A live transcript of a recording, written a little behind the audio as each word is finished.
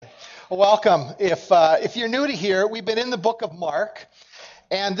Welcome. If you're new to here, we've been in the book of Mark,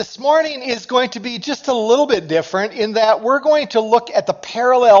 and this morning is going to be just a little bit different in that we're going to look at the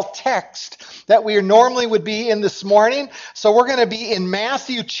parallel text that we normally would be in this morning. So we're going to be in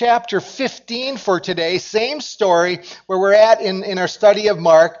Matthew chapter 15 for today, same story where we're at in our study of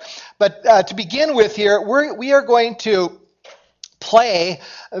Mark. But to begin with here, we are going to play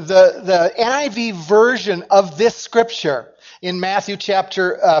the NIV version of this scripture in Matthew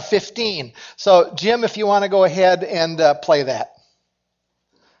chapter 15. So, Jim, if you want to go ahead and play that.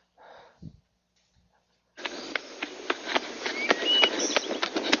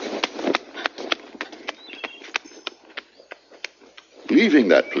 Leaving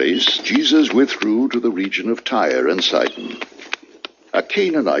that place, Jesus withdrew to the region of Tyre and Sidon. A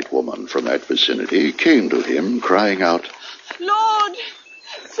Canaanite woman from that vicinity came to him, crying out, "Lord,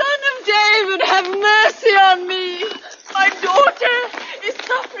 Son of David, have mercy on me. My daughter is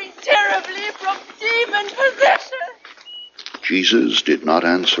suffering terribly from demon possession." Jesus did not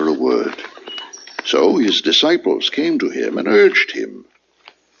answer a word. So his disciples came to him and urged him.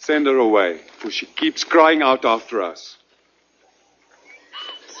 "Send her away, for she keeps crying out after us."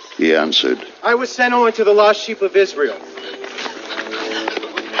 He answered, "I was sent only to the lost sheep of Israel."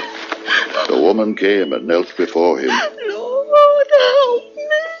 The woman came and knelt before him. "Lord, help me,"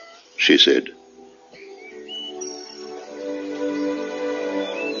 she said.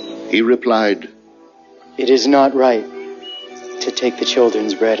 He replied, "It is not right to take the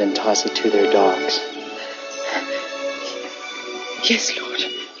children's bread and toss it to their dogs." "Yes,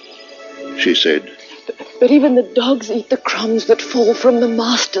 Lord," she said. but even the dogs eat the crumbs that fall from the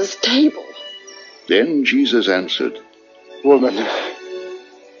master's table." Then Jesus answered, "Woman,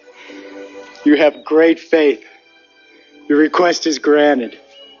 you have great faith. Your request is granted."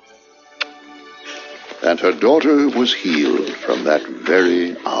 And her daughter was healed from that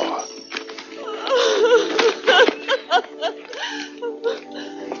very hour.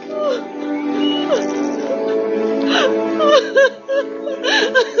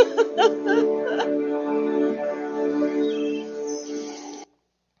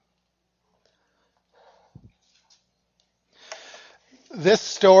 This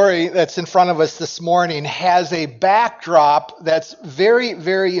story that's in front of us this morning has a backdrop that's very,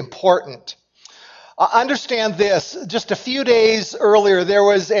 very important. Understand this, just a few days earlier, there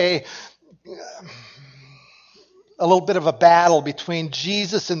was a little bit of a battle between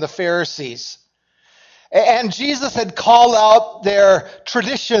Jesus and the Pharisees. And Jesus had called out their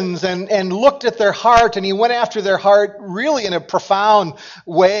traditions and looked at their heart, and he went after their heart really in a profound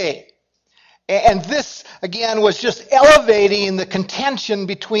way. And this, again, was just elevating the contention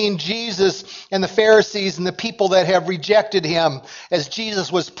between Jesus and the Pharisees and the people that have rejected him as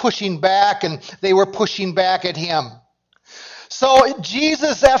Jesus was pushing back and they were pushing back at him. So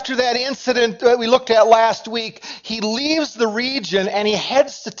Jesus, after that incident that we looked at last week, he leaves the region and he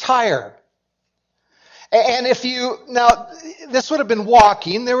heads to Tyre. And now this would have been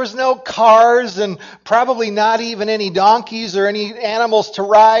walking. There was no cars and probably not even any donkeys or any animals to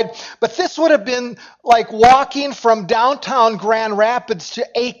ride. But this would have been like walking from downtown Grand Rapids to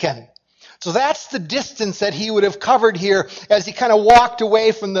Aiken. So that's the distance that he would have covered here as he kind of walked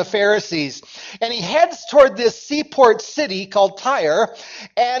away from the Pharisees. And he heads toward this seaport city called Tyre.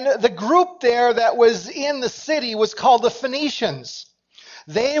 And the group there that was in the city was called the Phoenicians.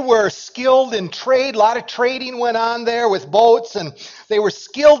 They were skilled in trade. A lot of trading went on there with boats, and they were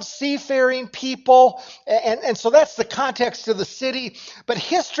skilled seafaring people. And so that's the context of the city. But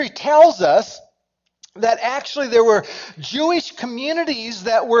history tells us that actually there were Jewish communities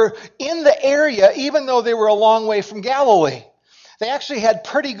that were in the area, even though they were a long way from Galilee. They actually had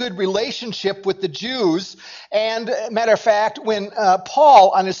pretty good relationship with the Jews. And matter of fact, when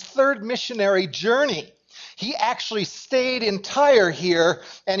Paul, on his third missionary journey, he actually stayed in Tyre here,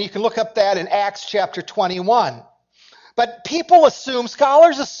 and you can look up that in Acts chapter 21. But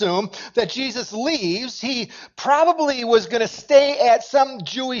scholars assume that Jesus leaves. He probably was going to stay at some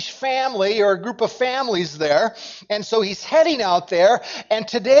Jewish family or a group of families there, and so he's heading out there. And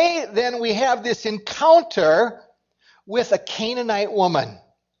today, then, we have this encounter with a Canaanite woman.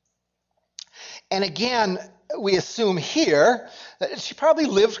 And again, we assume here that she probably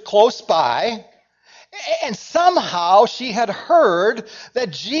lived close by. And somehow she had heard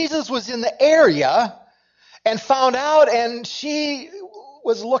that Jesus was in the area and found out, and she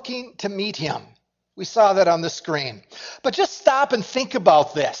was looking to meet him. We saw that on the screen. But just stop and think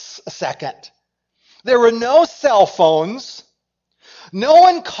about this a second. There were no cell phones, no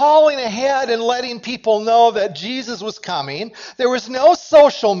one calling ahead and letting people know that Jesus was coming. There was no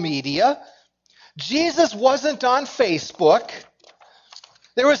social media. Jesus wasn't on Facebook.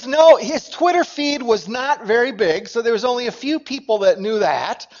 His Twitter feed was not very big, so there was only a few people that knew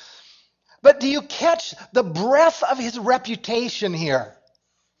that. But do you catch the breadth of his reputation here?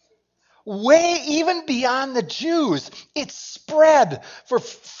 Way even beyond the Jews. It spread for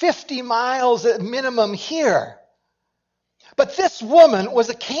 50 miles at minimum here. But this woman was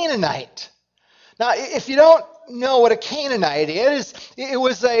a Canaanite. Now, if you don't know what a Canaanite is, it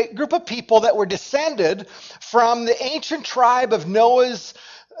was a group of people that were descended from the ancient tribe of Noah's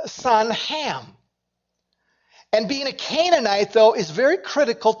son Ham. And being a Canaanite, though, is very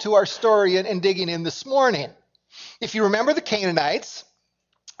critical to our story and digging in this morning. If you remember the Canaanites,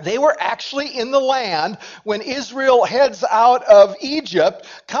 they were actually in the land when Israel heads out of Egypt,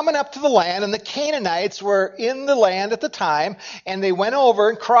 coming up to the land, and the Canaanites were in the land at the time, and they went over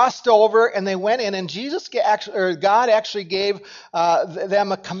and crossed over, and they went in, and God actually gave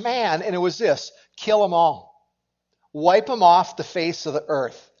them a command, and it was this: kill them all, wipe them off the face of the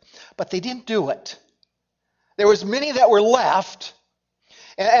earth. But they didn't do it. There was many that were left,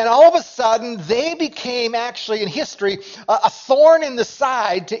 and all of a sudden they became actually in history a thorn in the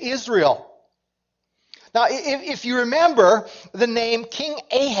side to Israel. Now, if you remember the name King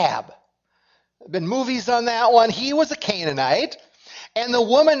Ahab, there have been movies on that one. He was a Canaanite, and the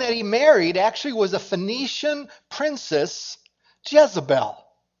woman that he married actually was a Phoenician princess, Jezebel.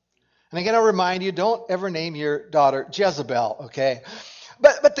 And I'm going to remind you, don't ever name your daughter Jezebel, okay?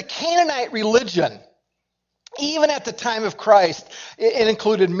 But the Canaanite religion, even at the time of Christ, it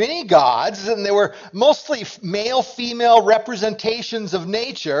included many gods, and they were mostly male-female representations of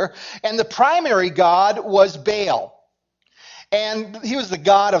nature, and the primary god was Baal, and he was the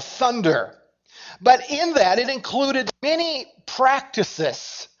god of thunder. But in that, it included many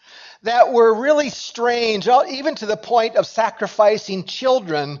practices that were really strange, even to the point of sacrificing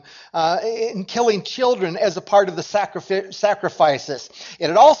children and killing children as a part of the sacrifices. It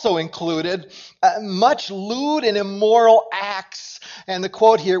had also included much lewd and immoral acts, and the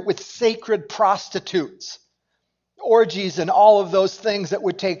quote here, with sacred prostitutes, orgies and all of those things that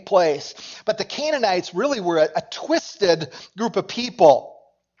would take place. But the Canaanites really were a twisted group of people.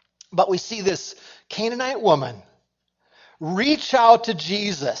 But we see this Canaanite woman reach out to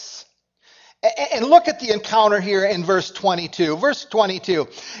Jesus. And look at the encounter here in verse 22. Verse 22,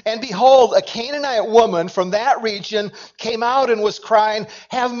 and behold, a Canaanite woman from that region came out and was crying,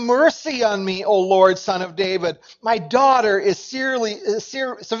 have mercy on me, O Lord, Son of David. My daughter is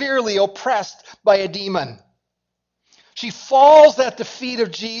severely oppressed by a demon. She falls at the feet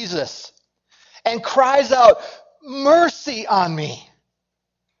of Jesus and cries out, mercy on me.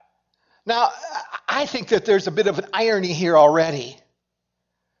 Now, I think that there's a bit of an irony here already.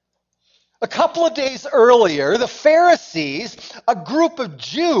 A couple of days earlier, the Pharisees, a group of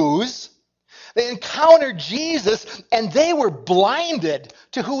Jews, they encountered Jesus and they were blinded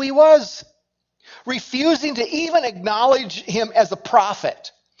to who he was, refusing to even acknowledge him as a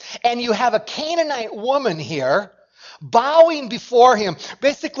prophet. And you have a Canaanite woman here bowing before him,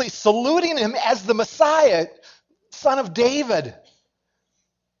 basically saluting him as the Messiah, son of David.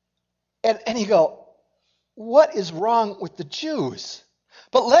 And you go, what is wrong with the Jews?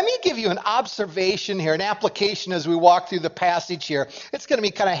 But let me give you an observation here, an application as we walk through the passage here. It's going to be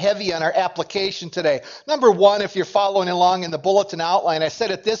kind of heavy on our application today. Number one, if you're following along in the bulletin outline, I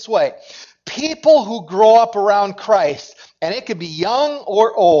said it this way. People who grow up around Christ, and it could be young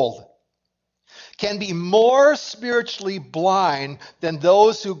or old, can be more spiritually blind than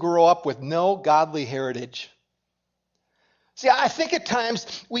those who grow up with no godly heritage. See, I think at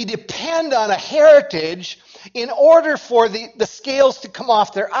times we depend on a heritage in order for the scales to come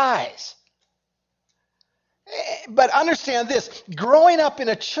off their eyes. But understand this, growing up in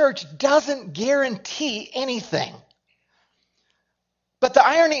a church doesn't guarantee anything. But the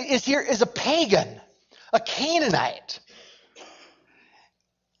irony is here is a pagan, a Canaanite,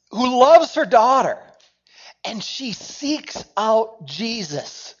 who loves her daughter, and she seeks out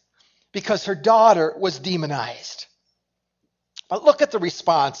Jesus because her daughter was demonized. But look at the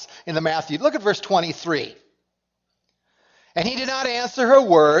response in the Matthew. Look at verse 23. And he did not answer her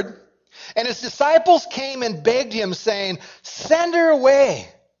word. And his disciples came and begged him, saying, send her away,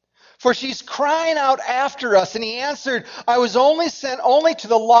 for she's crying out after us. And he answered, I was only sent to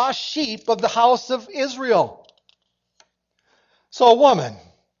the lost sheep of the house of Israel. So a woman,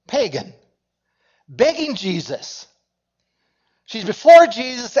 pagan, begging Jesus. She's before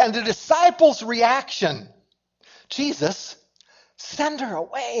Jesus, and the disciples' reaction, Jesus, send her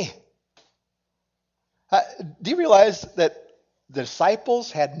away. Do you realize that the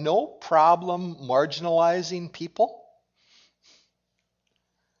disciples had no problem marginalizing people?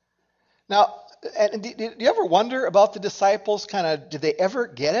 Now, And do you ever wonder about the disciples? Did they ever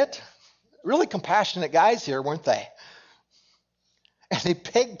get it? Really compassionate guys here, weren't they? And they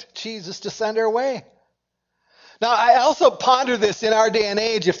begged Jesus to send her away. Now, I also ponder this in our day and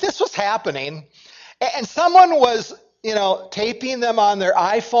age. If this was happening, and someone was, taping them on their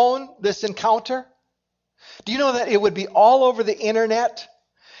iPhone, this encounter, do you know that it would be all over the internet?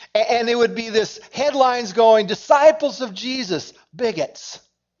 And it would be this headlines going, disciples of Jesus, bigots.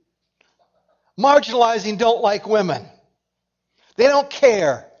 Marginalizing, don't like women. They don't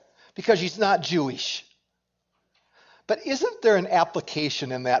care because she's not Jewish. But isn't there an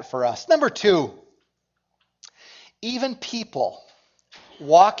application in that for us? Number 2, even people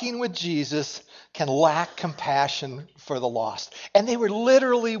walking with Jesus can lack compassion for the lost. And they were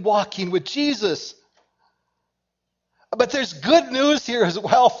literally walking with Jesus. But there's good news here as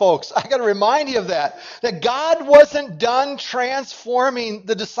well, folks. I got to remind you of that God wasn't done transforming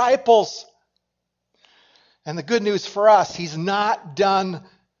the disciples. And the good news for us, he's not done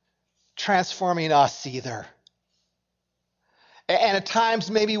transforming us either. And at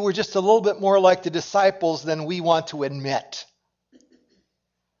times, maybe we're just a little bit more like the disciples than we want to admit.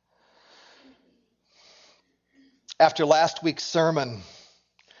 After last week's sermon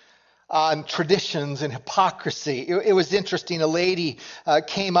on traditions and hypocrisy, it was interesting. A lady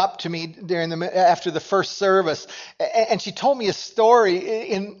came up to me after the first service, and she told me a story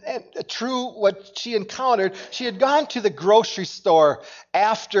in true what she encountered. She had gone to the grocery store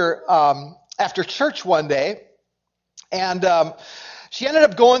after church one day, and she ended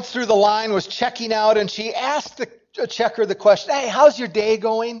up going through the line, was checking out, and she asked the checker the question, "Hey, how's your day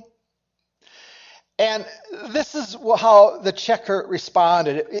going?" And this is how the checker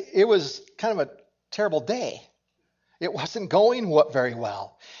responded. It was kind of a terrible day. It wasn't going very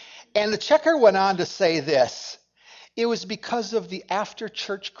well. And the checker went on to say this: it was because of the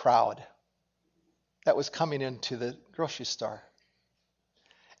after-church crowd that was coming into the grocery store.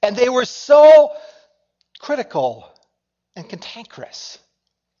 And they were so critical and cantankerous.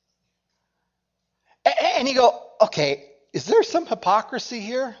 And you go, okay, is there some hypocrisy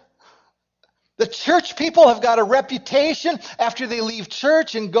here? The church people have got a reputation after they leave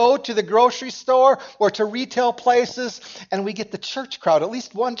church and go to the grocery store or to retail places, and we get the church crowd. At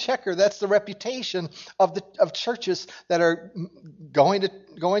least one checker, that's the reputation of churches that are going to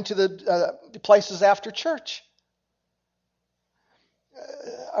the places after church.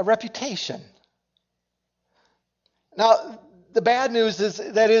 A reputation. Now, the bad news is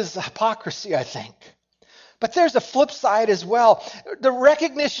that is hypocrisy, I think. But there's a flip side as well. The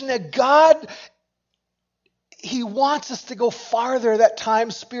recognition that God, he wants us to go farther that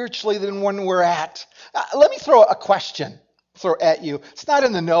time spiritually than when we're at. Let me throw a question at you. It's not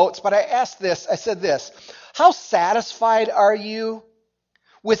in the notes, but I said this. How satisfied are you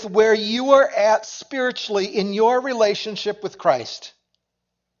with where you are at spiritually in your relationship with Christ?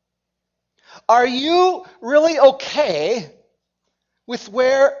 Are you really okay with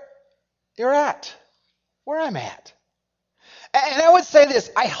where you're at? Where I'm at? And I would say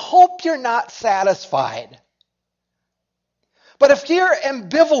this: I hope you're not satisfied. But if you're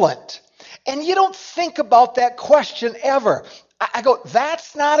ambivalent and you don't think about that question ever, I go,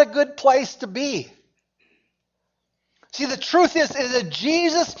 that's not a good place to be. See, the truth is that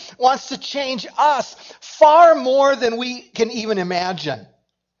Jesus wants to change us far more than we can even imagine.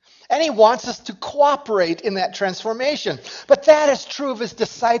 And he wants us to cooperate in that transformation. But that is true of his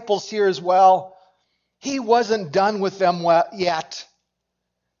disciples here as well. He wasn't done with them yet.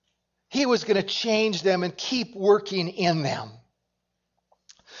 He was going to change them and keep working in them.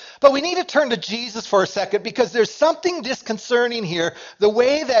 But we need to turn to Jesus for a second, because there's something disconcerting here, the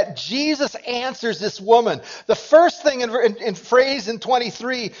way that Jesus answers this woman. The first thing in phrase in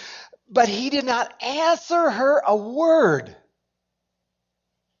 23, but he did not answer her a word.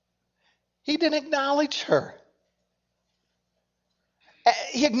 He didn't acknowledge her.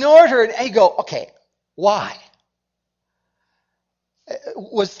 He ignored her, and you go, okay, why?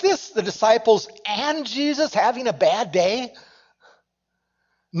 Was this the disciples and Jesus having a bad day?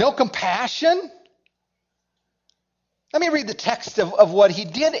 No compassion? Let me read the text of what he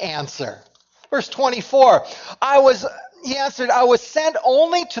did answer. Verse 24, he answered, I was sent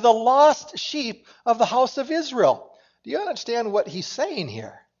only to the lost sheep of the house of Israel. Do you understand what he's saying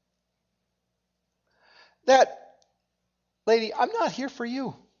here? That, lady, I'm not here for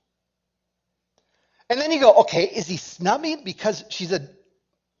you. And then you go, okay, is he snubbing because she's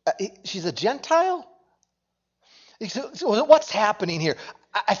a Gentile? So what's happening here?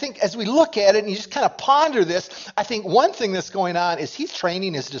 I think as we look at it and you just kind of ponder this, I think one thing that's going on is he's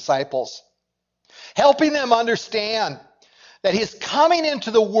training his disciples, helping them understand that he's coming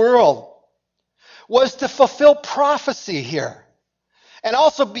into the world was to fulfill prophecy here. And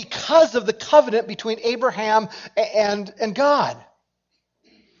also because of the covenant between Abraham and God.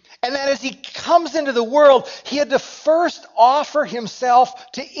 And that as he comes into the world, he had to first offer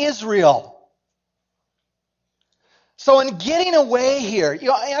himself to Israel. So in getting away here,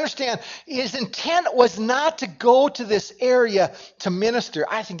 I understand his intent was not to go to this area to minister.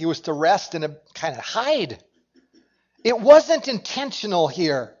 I think it was to rest and kind of hide. It wasn't intentional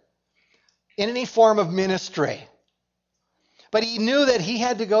here in any form of ministry. But he knew that he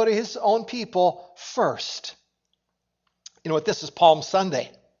had to go to his own people first. You know what? This is Palm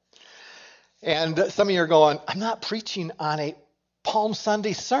Sunday. And some of you are going, I'm not preaching on a Palm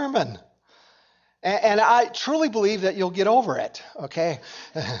Sunday sermon. And I truly believe that you'll get over it, okay?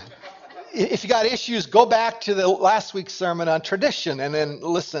 If you got issues, go back to the last week's sermon on tradition and then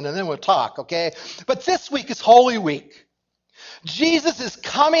listen and then we'll talk, okay? But this week is Holy Week. Jesus is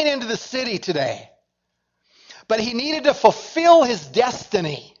coming into the city today. But he needed to fulfill his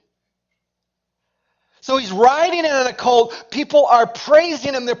destiny. So he's riding in on a colt. People are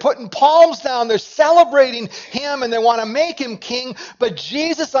praising him. They're putting palms down. They're celebrating him and they want to make him king. But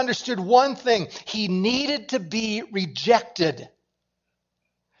Jesus understood one thing. He needed to be rejected.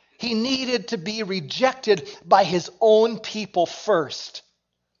 He needed to be rejected by his own people first.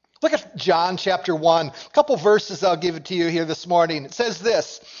 Look at John chapter 1. A couple verses I'll give it to you here this morning. It says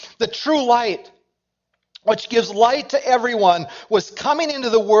this, the true light, which gives light to everyone, was coming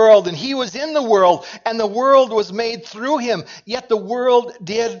into the world, and he was in the world, and the world was made through him, yet the world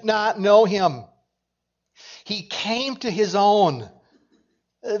did not know him. He came to his own,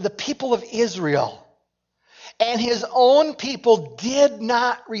 the people of Israel, and his own people did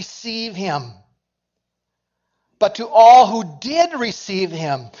not receive him. But to all who did receive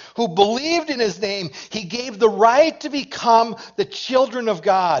him, who believed in his name, he gave the right to become the children of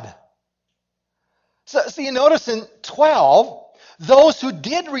God. So you notice in 12, those who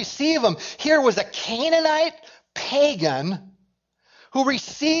did receive him, here was a Canaanite pagan who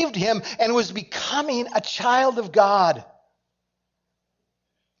received him and was becoming a child of God.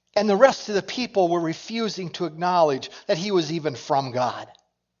 And the rest of the people were refusing to acknowledge that he was even from God.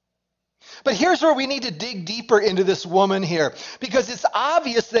 But here's where we need to dig deeper into this woman here, because it's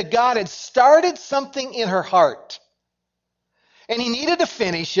obvious that God had started something in her heart, and he needed to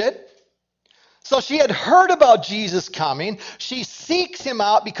finish it. So she had heard about Jesus coming. She seeks him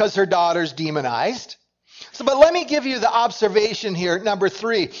out because her daughter's demonized. But let me give you the observation here, number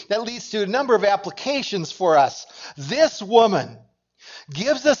 3, that leads to a number of applications for us. This woman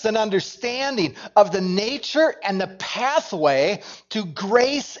gives us an understanding of the nature and the pathway to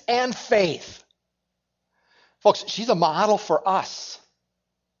grace and faith. Folks, she's a model for us.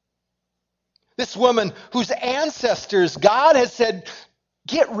 This woman whose ancestors, God has said,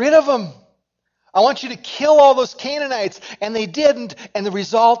 get rid of them. I want you to kill all those Canaanites. And they didn't. And the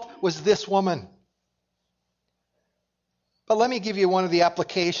result was this woman. But let me give you one of the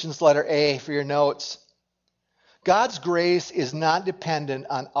applications, letter A, for your notes. God's grace is not dependent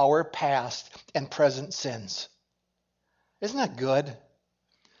on our past and present sins. Isn't that good?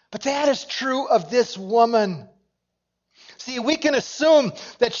 But that is true of this woman. See, we can assume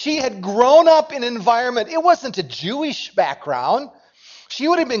that she had grown up in an environment. It wasn't a Jewish background. She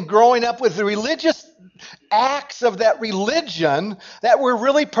would have been growing up with the religious acts of that religion that were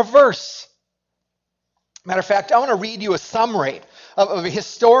really perverse. Matter of fact, I want to read you a summary of a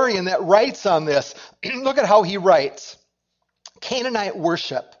historian that writes on this. Look at how he writes. Canaanite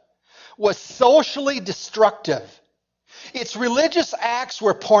worship was socially destructive. Its religious acts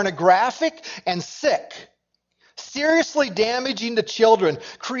were pornographic and sick, seriously damaging to children,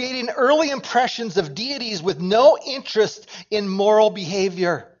 creating early impressions of deities with no interest in moral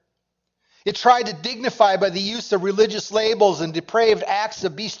behavior. It tried to dignify by the use of religious labels and depraved acts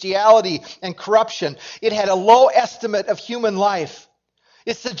of bestiality and corruption. It had a low estimate of human life.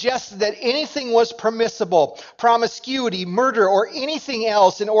 It suggested that anything was permissible, promiscuity, murder, or anything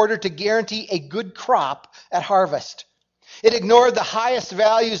else in order to guarantee a good crop at harvest. It ignored the highest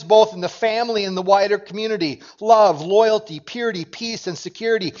values both in the family and the wider community: love, loyalty, purity, peace, and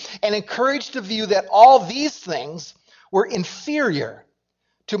security, and encouraged the view that all these things were inferior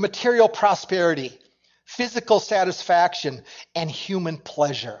to material prosperity, physical satisfaction, and human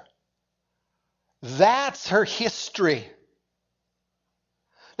pleasure. That's her history.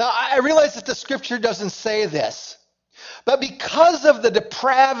 Now, I realize that the scripture doesn't say this, but because of the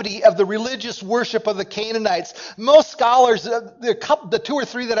depravity of the religious worship of the Canaanites, most scholars, the 2 or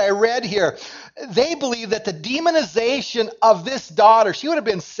 3 that I read here, they believe that the demonization of this daughter, she would have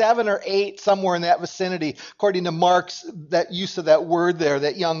been 7 or 8, somewhere in that vicinity, according to Mark's that use of that word there,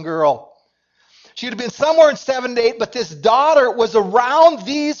 that young girl. She would have been somewhere in 7 to 8, but this daughter was around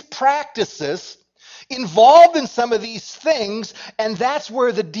these practices, involved in some of these things, and that's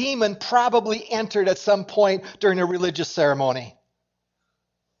where the demon probably entered at some point during a religious ceremony.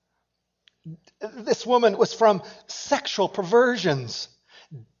 This woman was from sexual perversions,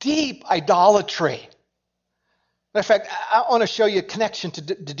 deep idolatry. Matter of fact, I want to show you a connection to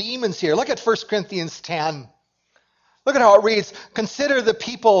demons here. Look at 1 Corinthians 10. Look at how it reads. Consider the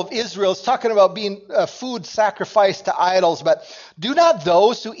people of Israel. It's talking about being food sacrificed to idols. But do not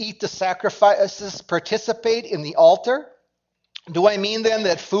those who eat the sacrifices participate in the altar? Do I mean then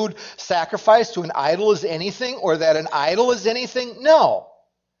that food sacrificed to an idol is anything, or that an idol is anything? No.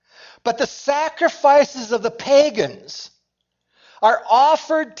 But the sacrifices of the pagans are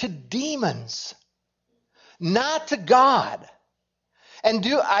offered to demons, not to God. And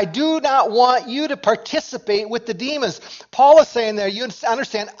I do not want you to participate with the demons. Paul is saying there, you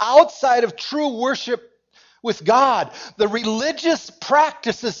understand, outside of true worship with God, the religious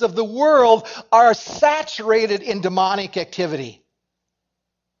practices of the world are saturated in demonic activity.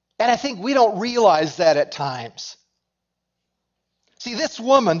 And I think we don't realize that at times. See, this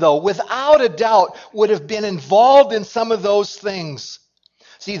woman, though, without a doubt, would have been involved in some of those things.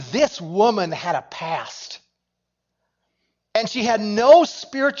 See, this woman had a past. And she had no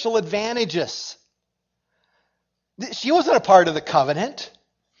spiritual advantages. She wasn't a part of the covenant.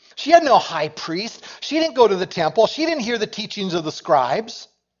 She had no high priest. She didn't go to the temple. She didn't hear the teachings of the scribes.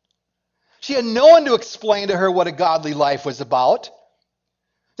 She had no one to explain to her what a godly life was about.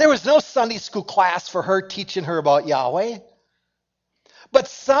 There was no Sunday school class for her teaching her about Yahweh. But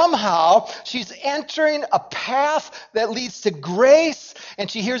somehow she's entering a path that leads to grace,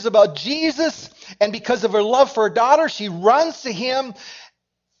 and she hears about Jesus, and because of her love for her daughter, she runs to him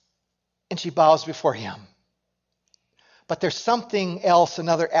and she bows before him. But there's something else,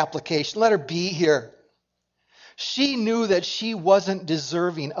 another application. Let her be here. She knew that she wasn't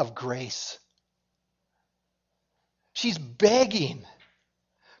deserving of grace. She's begging,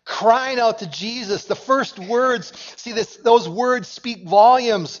 crying out to Jesus. The first words, see this, those words speak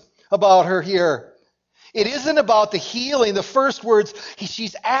volumes about her here. It isn't about the healing. The first words,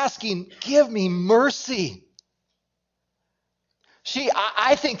 she's asking, give me mercy.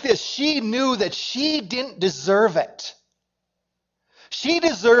 I think this, she knew that she didn't deserve it. She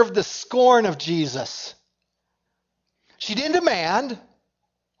deserved the scorn of Jesus. She didn't demand.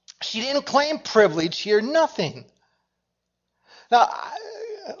 She didn't claim privilege here, nothing. Now,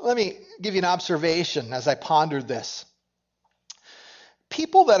 let me give you an observation as I pondered this.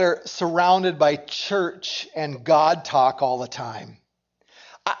 People that are surrounded by church and God talk all the time,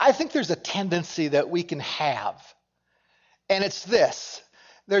 I think there's a tendency that we can have. And it's this.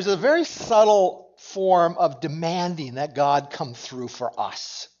 There's a very subtle form of demanding that God come through for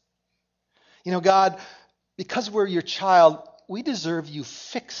us. You know, God, because we're your child, we deserve you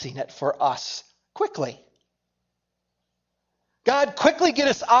fixing it for us quickly. God, quickly get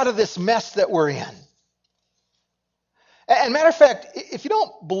us out of this mess that we're in. And matter of fact, if you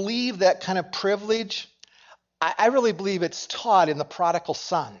don't believe that kind of privilege, I really believe it's taught in the prodigal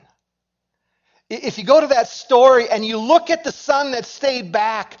son. If you go to that story and you look at the son that stayed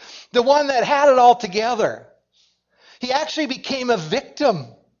back, the one that had it all together, he actually became a victim,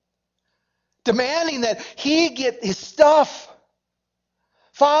 demanding that he get his stuff.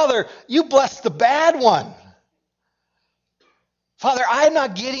 Father, you bless the bad one. Father, I'm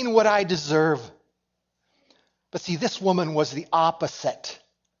not getting what I deserve. But see, this woman was the opposite.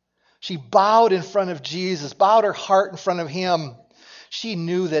 She bowed in front of Jesus, bowed her heart in front of him. She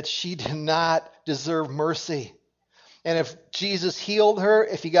knew that she did not deserve mercy. And if Jesus healed her,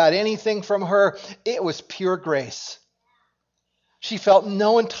 if he got anything from her, it was pure grace. She felt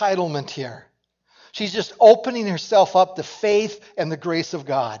no entitlement here. She's just opening herself up to faith and the grace of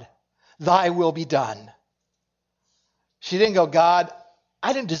God. Thy will be done. She didn't go, God,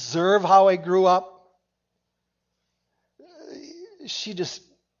 I didn't deserve how I grew up. She just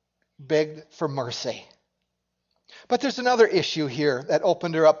begged for mercy. But there's another issue here that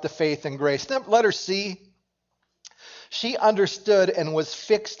opened her up to faith and grace. Let her see. She understood and was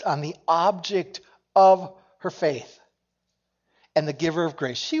fixed on the object of her faith and the giver of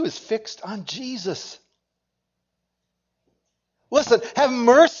grace. She was fixed on Jesus. Listen, have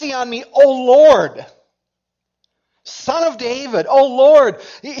mercy on me, O Lord, Son of David. O Lord,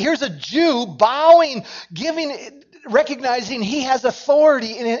 here's a Jew bowing, recognizing he has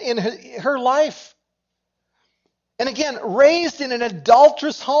authority in her life. And again, raised in an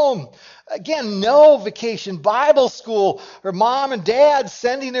adulterous home. Again, no vacation Bible school. Her mom and dad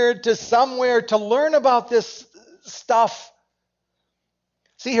sending her to somewhere to learn about this stuff.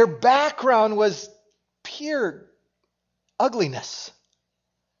 See, her background was pure ugliness.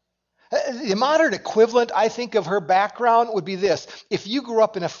 The modern equivalent, I think, of her background would be this. If you grew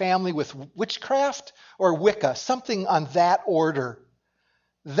up in a family with witchcraft or Wicca, something on that order,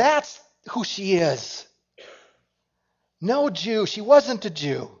 that's who she is. No Jew. She wasn't a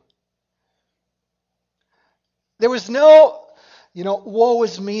Jew. There was no, woe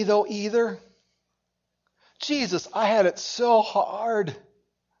is me though either. Jesus, I had it so hard.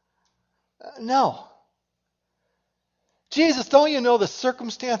 No. Jesus, don't you know the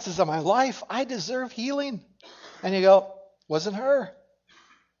circumstances of my life? I deserve healing. And you go, wasn't her.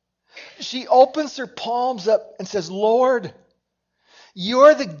 She opens her palms up and says, Lord,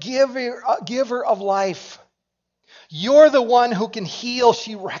 you're the giver of life. You're the one who can heal.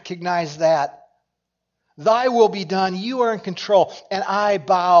 She recognized that. Thy will be done. You are in control. And I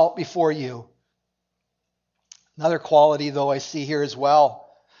bow before you. Another quality, though, I see here as well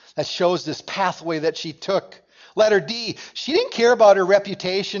that shows this pathway that she took. Letter D, she didn't care about her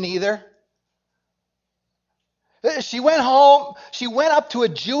reputation either. She went home, she went up to a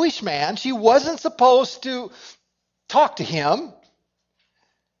Jewish man. She wasn't supposed to talk to him,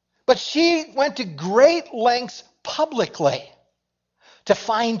 but she went to great lengths publicly to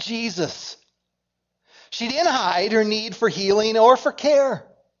find Jesus. She didn't hide her need for healing or for care.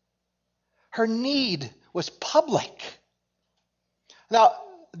 Her need was public. Now,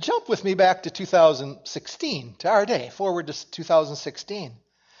 jump with me back to 2016, to our day, forward to 2016.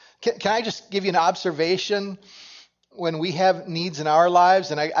 Can I just give you an observation when we have needs in our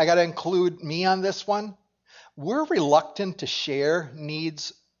lives, and I got to include me on this one? We're reluctant to share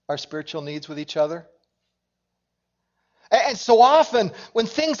needs, our spiritual needs with each other. And so often, when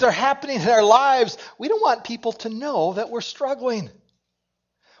things are happening in our lives, we don't want people to know that we're struggling.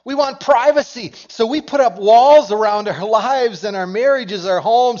 We want privacy, so we put up walls around our lives and our marriages, our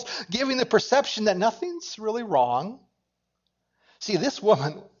homes, giving the perception that nothing's really wrong. See, this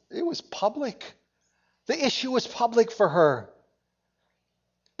woman, it was public. The issue was public for her.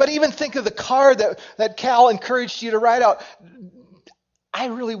 But even think of the card that Cal encouraged you to write out. I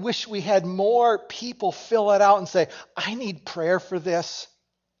really wish we had more people fill it out and say, I need prayer for this.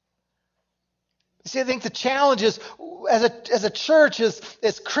 See, I think the challenge is, as a church,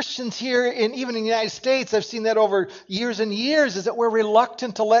 as Christians here, and even in the United States, I've seen that over years and years, is that we're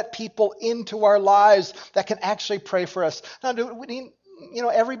reluctant to let people into our lives that can actually pray for us. Now, do we need,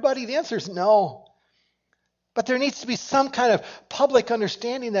 everybody? The answer is no. But there needs to be some kind of public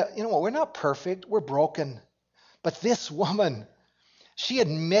understanding that, we're not perfect, we're broken. But this woman, she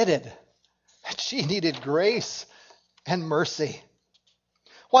admitted that she needed grace and mercy.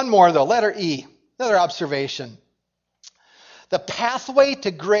 One more, though, letter E. Another observation. The pathway to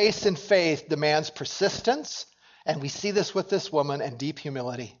grace and faith demands persistence, and we see this with this woman, and deep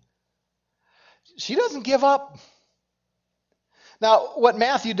humility. She doesn't give up. Now, what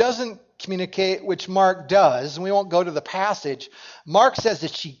Matthew doesn't communicate, which Mark does, and we won't go to the passage, Mark says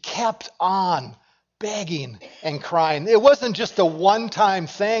that she kept on begging and crying. It wasn't just a one-time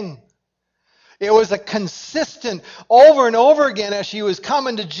thing. It was a consistent, over and over again as she was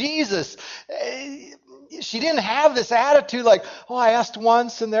coming to Jesus. She didn't have this attitude like, I asked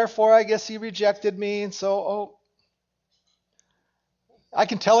once and therefore I guess he rejected me. And so, I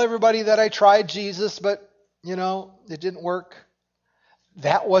can tell everybody that I tried Jesus, but, it didn't work.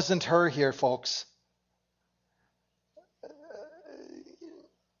 That wasn't her here, folks.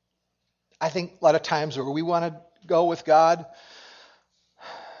 I think a lot of times where we want to go with God,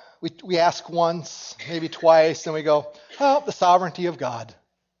 we ask once, maybe twice, and we go, the sovereignty of God.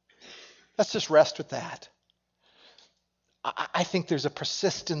 Let's just rest with that. I think there's a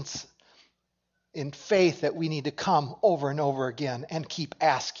persistence in faith that we need to come over and over again and keep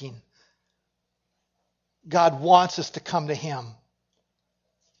asking. God wants us to come to him.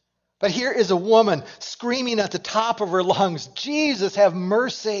 But here is a woman screaming at the top of her lungs, Jesus, have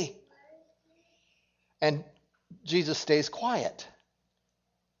mercy. And Jesus stays quiet.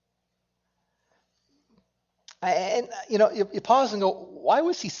 And, you pause and go, why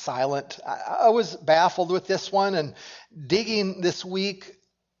was he silent? I was baffled with this one, and digging this week,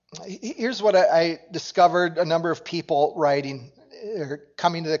 here's what I discovered a number of people writing, or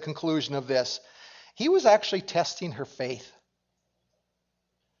coming to the conclusion of this. He was actually testing her faith.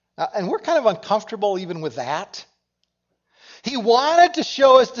 And we're kind of uncomfortable even with that. He wanted to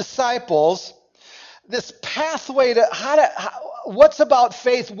show his disciples this pathway to what's about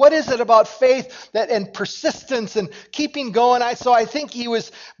faith? What is it about faith and persistence and keeping going? So I think he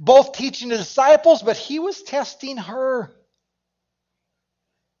was both teaching the disciples, but he was testing her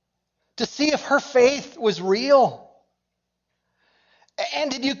to see if her faith was real.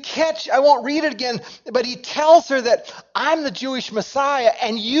 And did you catch, I won't read it again, but he tells her that I'm the Jewish Messiah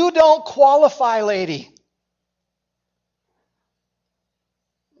and you don't qualify, lady.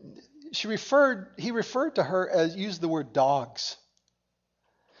 He referred to her as, used the word dogs.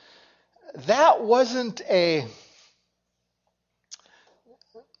 That wasn't a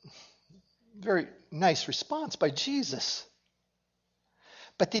very nice response by Jesus.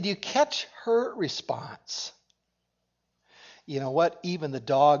 But did you catch her response? You know what? Even the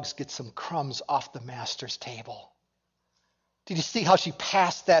dogs get some crumbs off the master's table. Did you see how she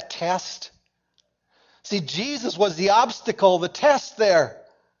passed that test? See, Jesus was the obstacle, the test there.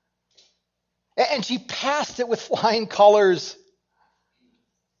 And she passed it with flying colors.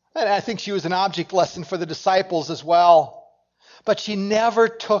 And I think she was an object lesson for the disciples as well. But she never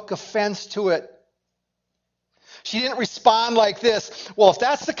took offense to it. She didn't respond like this. Well, if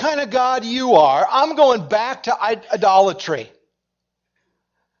that's the kind of God you are, I'm going back to idolatry.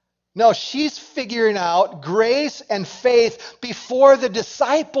 No, she's figuring out grace and faith before the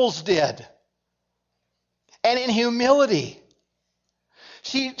disciples did. And in humility.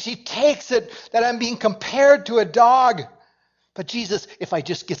 She takes it that I'm being compared to a dog. But Jesus, if I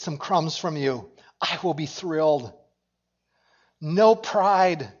just get some crumbs from you, I will be thrilled. No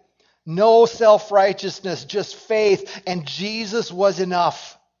pride, no self-righteousness, just faith. And Jesus was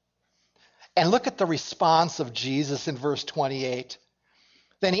enough. And look at the response of Jesus in verse 28.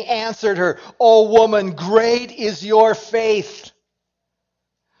 Then he answered her, "O woman, great is your faith.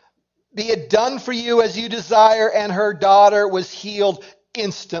 Be it done for you as you desire." And her daughter was healed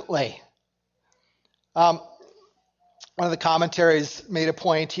instantly. One of the commentaries made a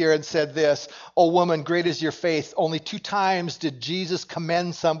point here and said this: "O woman, great is your faith." Only 2 times did Jesus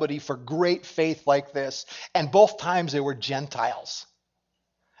commend somebody for great faith like this. And both times they were Gentiles.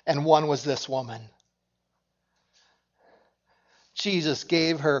 And one was this woman. Jesus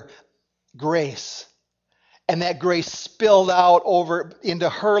gave her grace. And that grace spilled out over into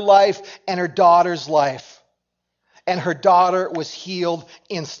her life and her daughter's life. And her daughter was healed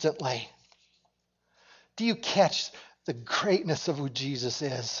instantly. Do you catch the greatness of who Jesus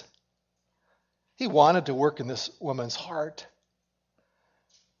is? He wanted to work in this woman's heart.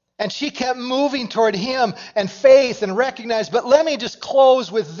 And she kept moving toward him and faith and recognized. But let me just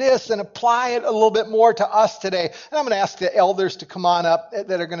close with this and apply it a little bit more to us today. And I'm going to ask the elders to come on up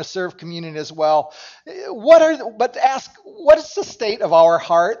that are going to serve communion as well. What is the state of our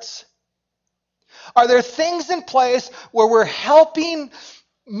hearts? Are there things in place where we're helping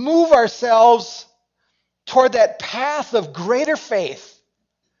move ourselves toward that path of greater faith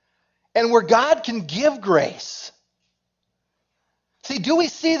and where God can give grace? See, do we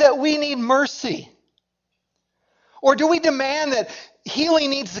see that we need mercy? Or do we demand that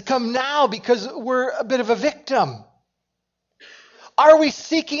healing needs to come now because we're a bit of a victim? Are we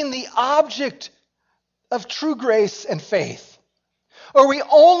seeking the object of true grace and faith? Or are we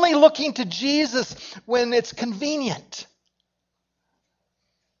only looking to Jesus when it's convenient?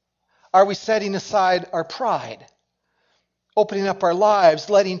 Are we setting aside our pride? Opening up our lives,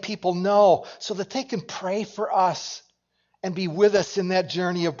 letting people know so that they can pray for us and be with us in that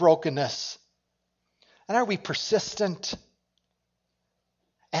journey of brokenness? And are we persistent?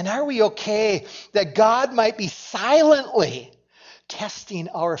 And are we okay that God might be silently testing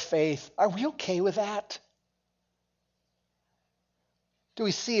our faith? Are we okay with that? Do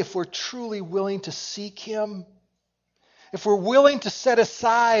we see if we're truly willing to seek him? If we're willing to set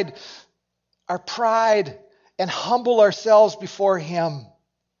aside our pride and humble ourselves before him?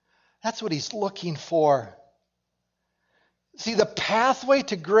 That's what he's looking for. See, the pathway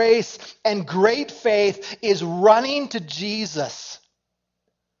to grace and great faith is running to Jesus.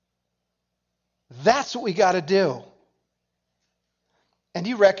 That's what we got to do. And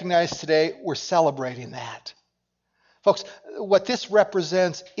you recognize today we're celebrating that. Folks, what this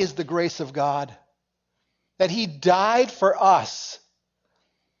represents is the grace of God. That he died for us.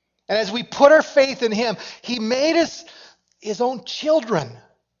 And as we put our faith in him, he made us his own children.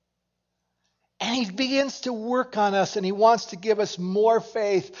 And he begins to work on us, and he wants to give us more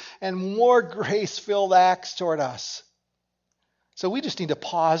faith and more grace-filled acts toward us. So we just need to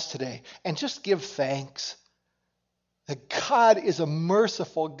pause today and just give thanks that God is a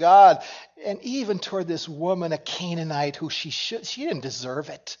merciful God. And even toward this woman, a Canaanite, who she didn't deserve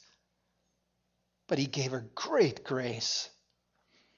it. But he gave her great grace.